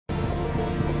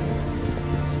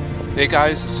Hey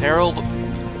guys, it's Harold.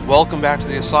 Welcome back to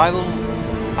the Asylum.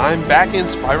 I'm back in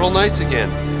Spiral Knights again.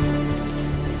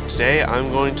 Today I'm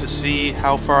going to see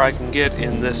how far I can get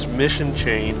in this mission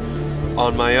chain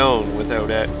on my own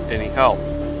without any help.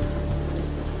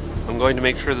 I'm going to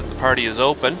make sure that the party is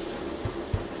open.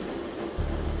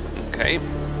 Okay.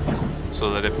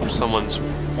 So that if someone's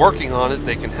working on it,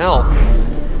 they can help.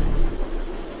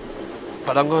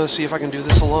 But I'm going to see if I can do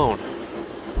this alone.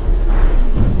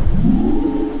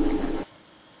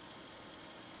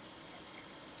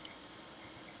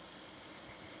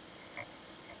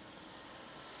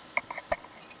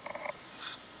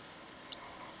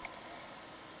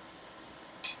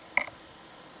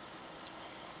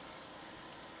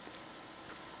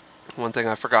 One thing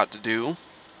I forgot to do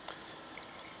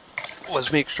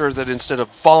was make sure that instead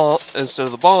of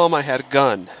the bomb, I had a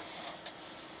gun.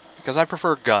 Because I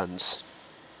prefer guns.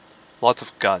 Lots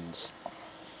of guns.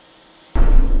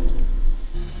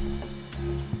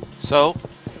 So,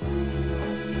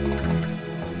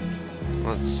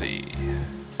 let's see.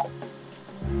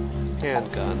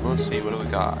 Handgun. Let's see, what do we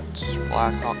got?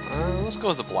 Black Hawk. Let's go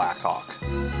with the Black Hawk.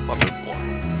 Weapon 4.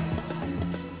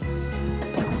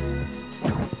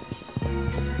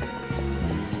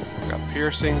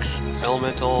 Piercing,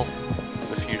 elemental,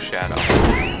 a few shadow.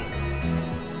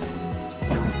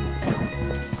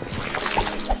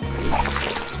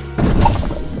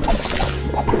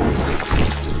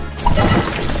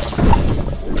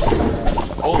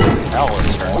 Holy hell,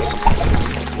 it hurts.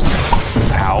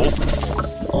 Ow.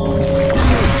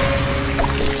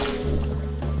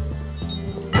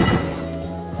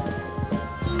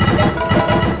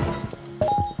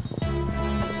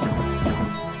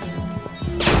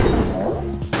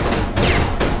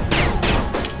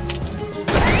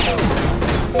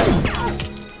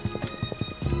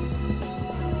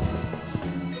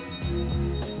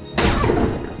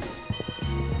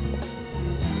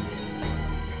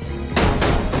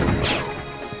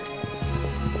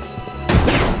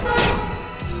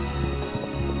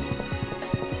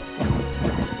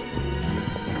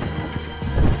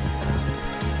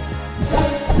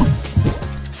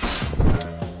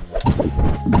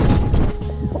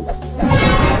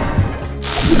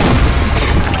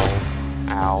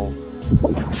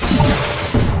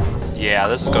 Yeah,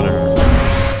 this is gonna hurt.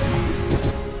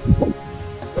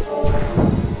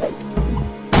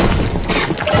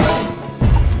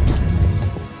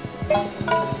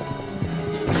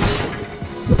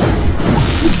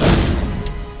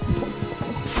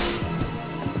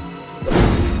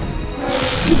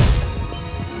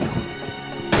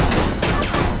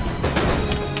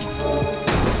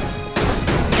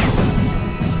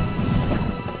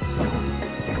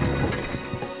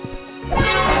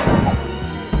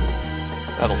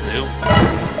 That'll do.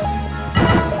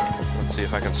 Let's see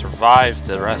if I can survive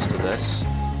the rest of this.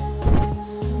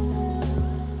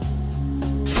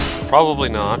 Probably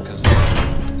not, because...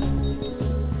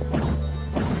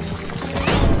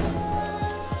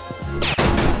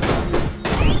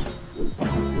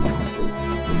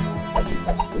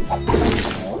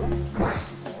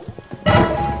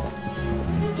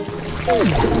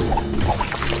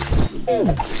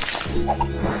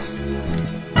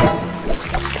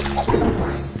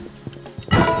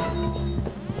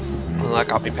 Well, that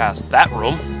got me past that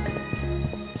room.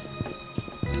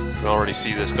 I can already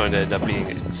see this going to end up being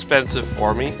expensive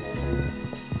for me.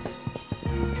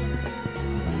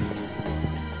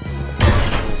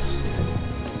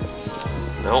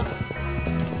 Nope.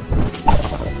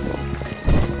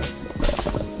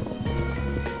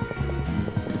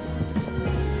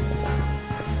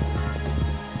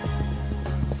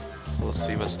 So let's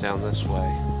see what's down this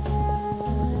way.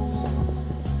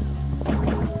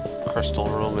 Crystal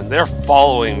room, and they're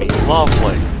following me.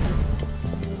 Lovely.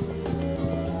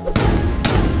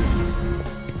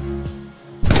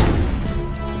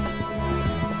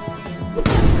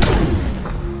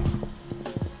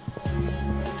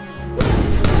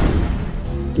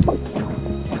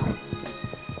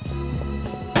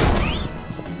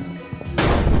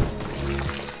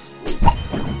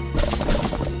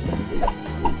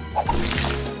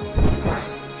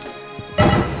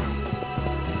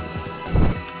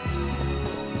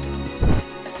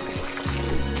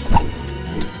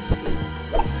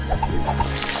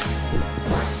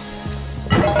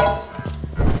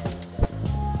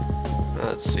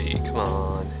 Let's see, come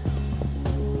on.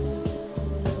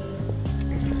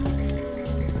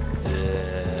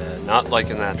 Not like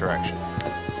in that direction.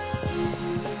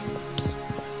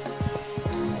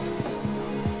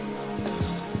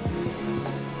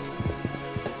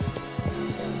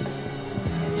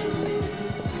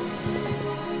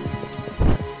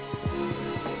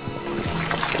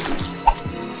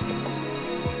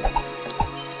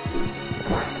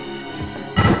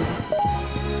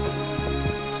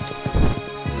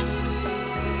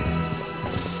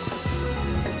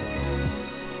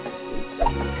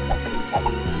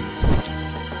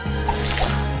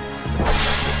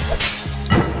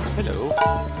 Hello.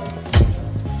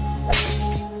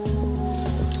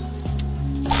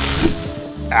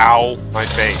 Ow, my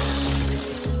face.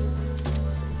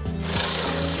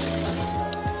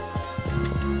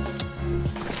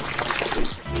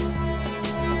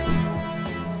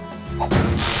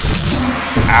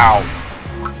 Ow.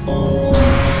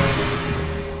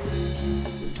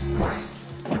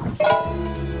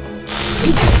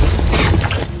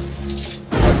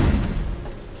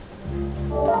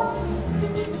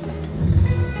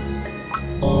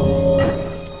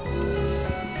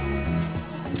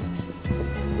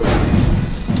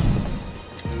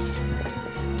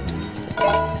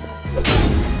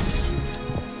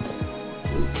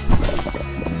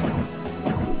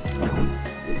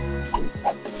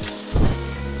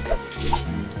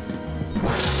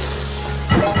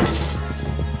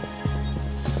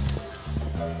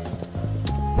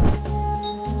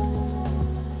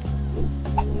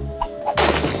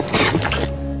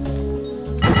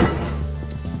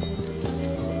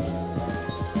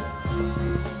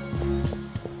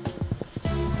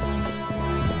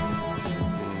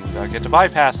 I get to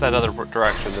bypass that other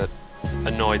direction that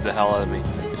annoyed the hell out of me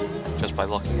just by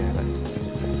looking at it.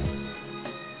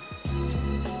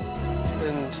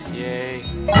 And yay,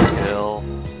 kill.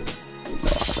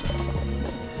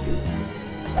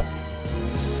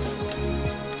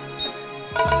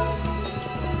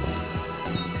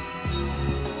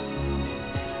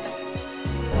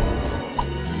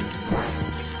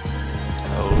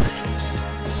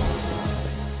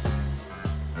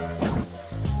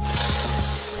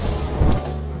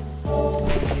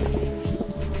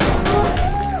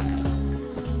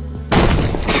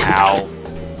 Ow.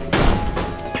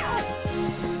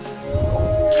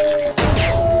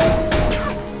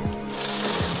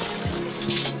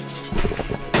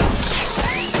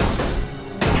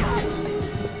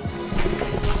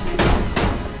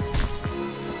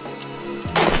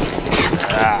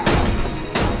 Ah.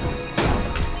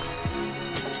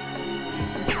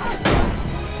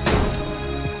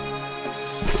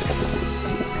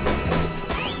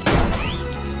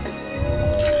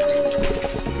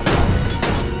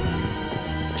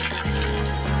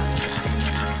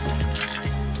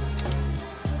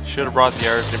 Should have brought the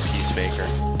Argent Peacemaker.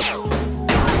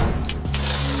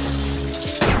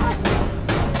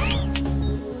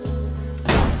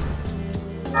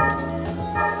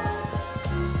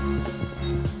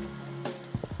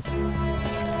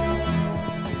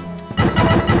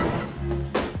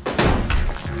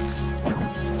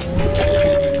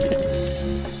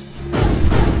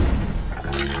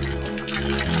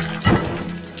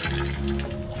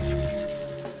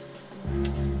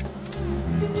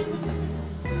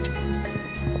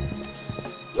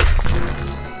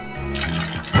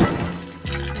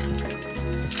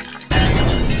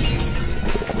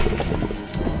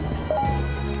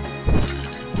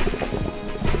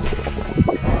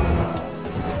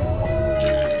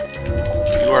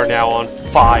 You are now on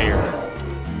fire.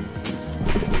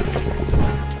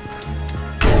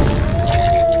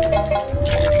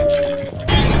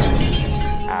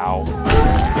 Ow.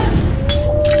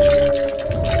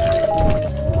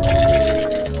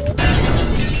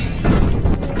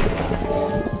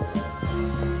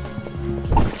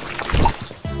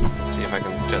 See if I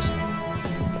can just...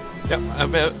 Yep,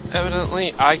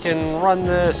 evidently I can run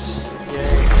this.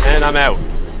 Yay. And I'm out.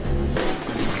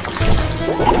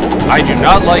 I do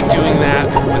not like doing that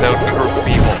without a group of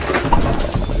people.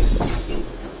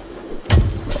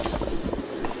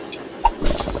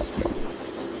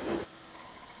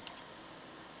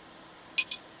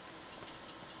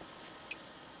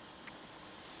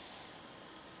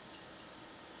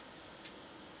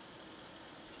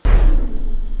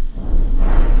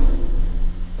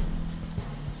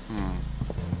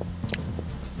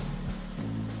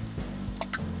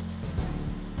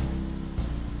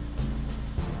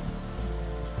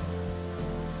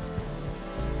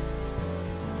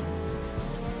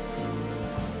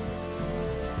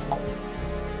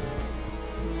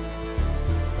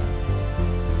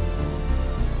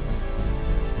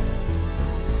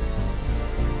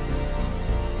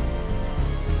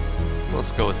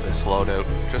 Let's go with this loadout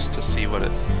just to see what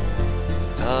it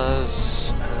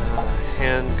does.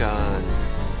 Handgun.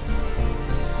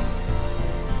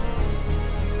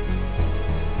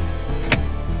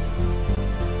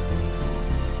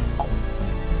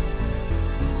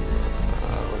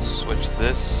 Let's switch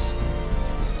this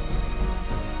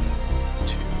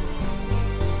to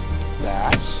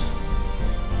that.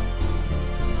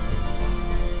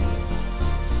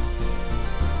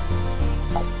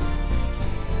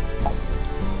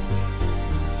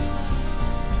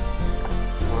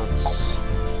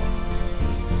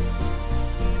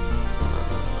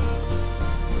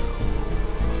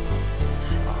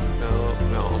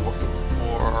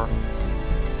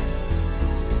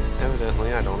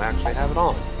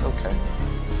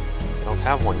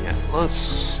 have one yet. Let's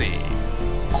see.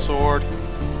 Sword.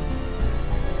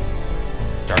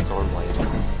 Darkthorn blade.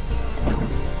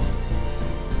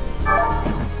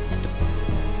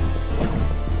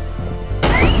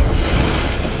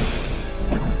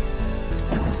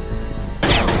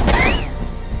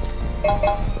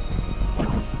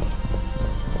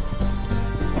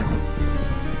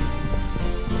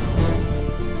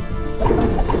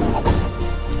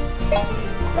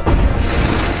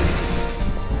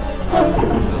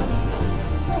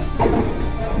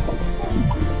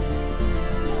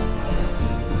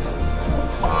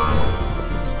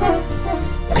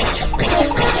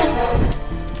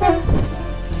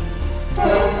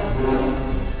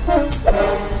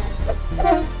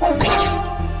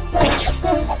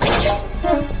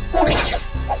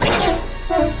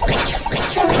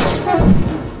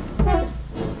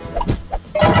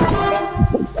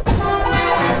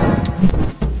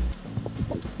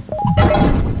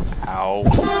 Ow.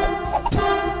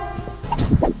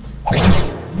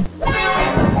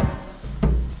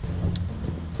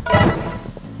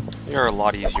 You're a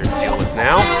lot easier to deal with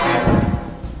now.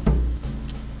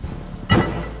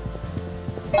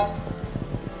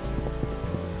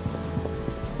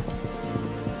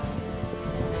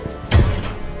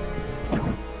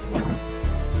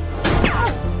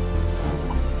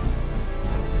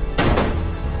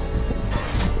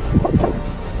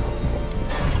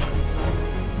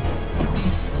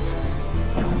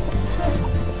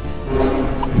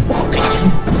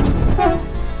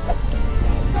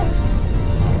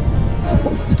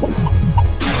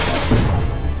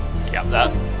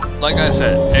 Like I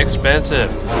said,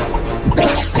 expensive.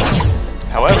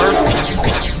 However,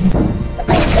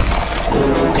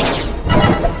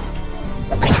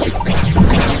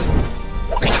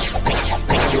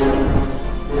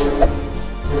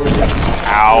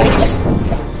 ow.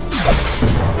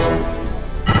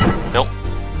 Nope.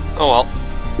 Oh well.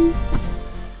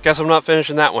 Guess I'm not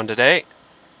finishing that one today.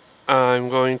 I'm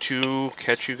going to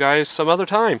catch you guys some other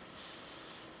time.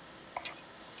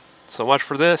 So much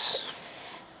for this.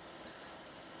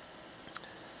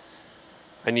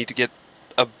 I need to get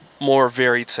a more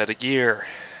varied set of gear.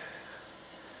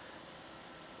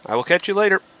 I will catch you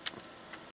later.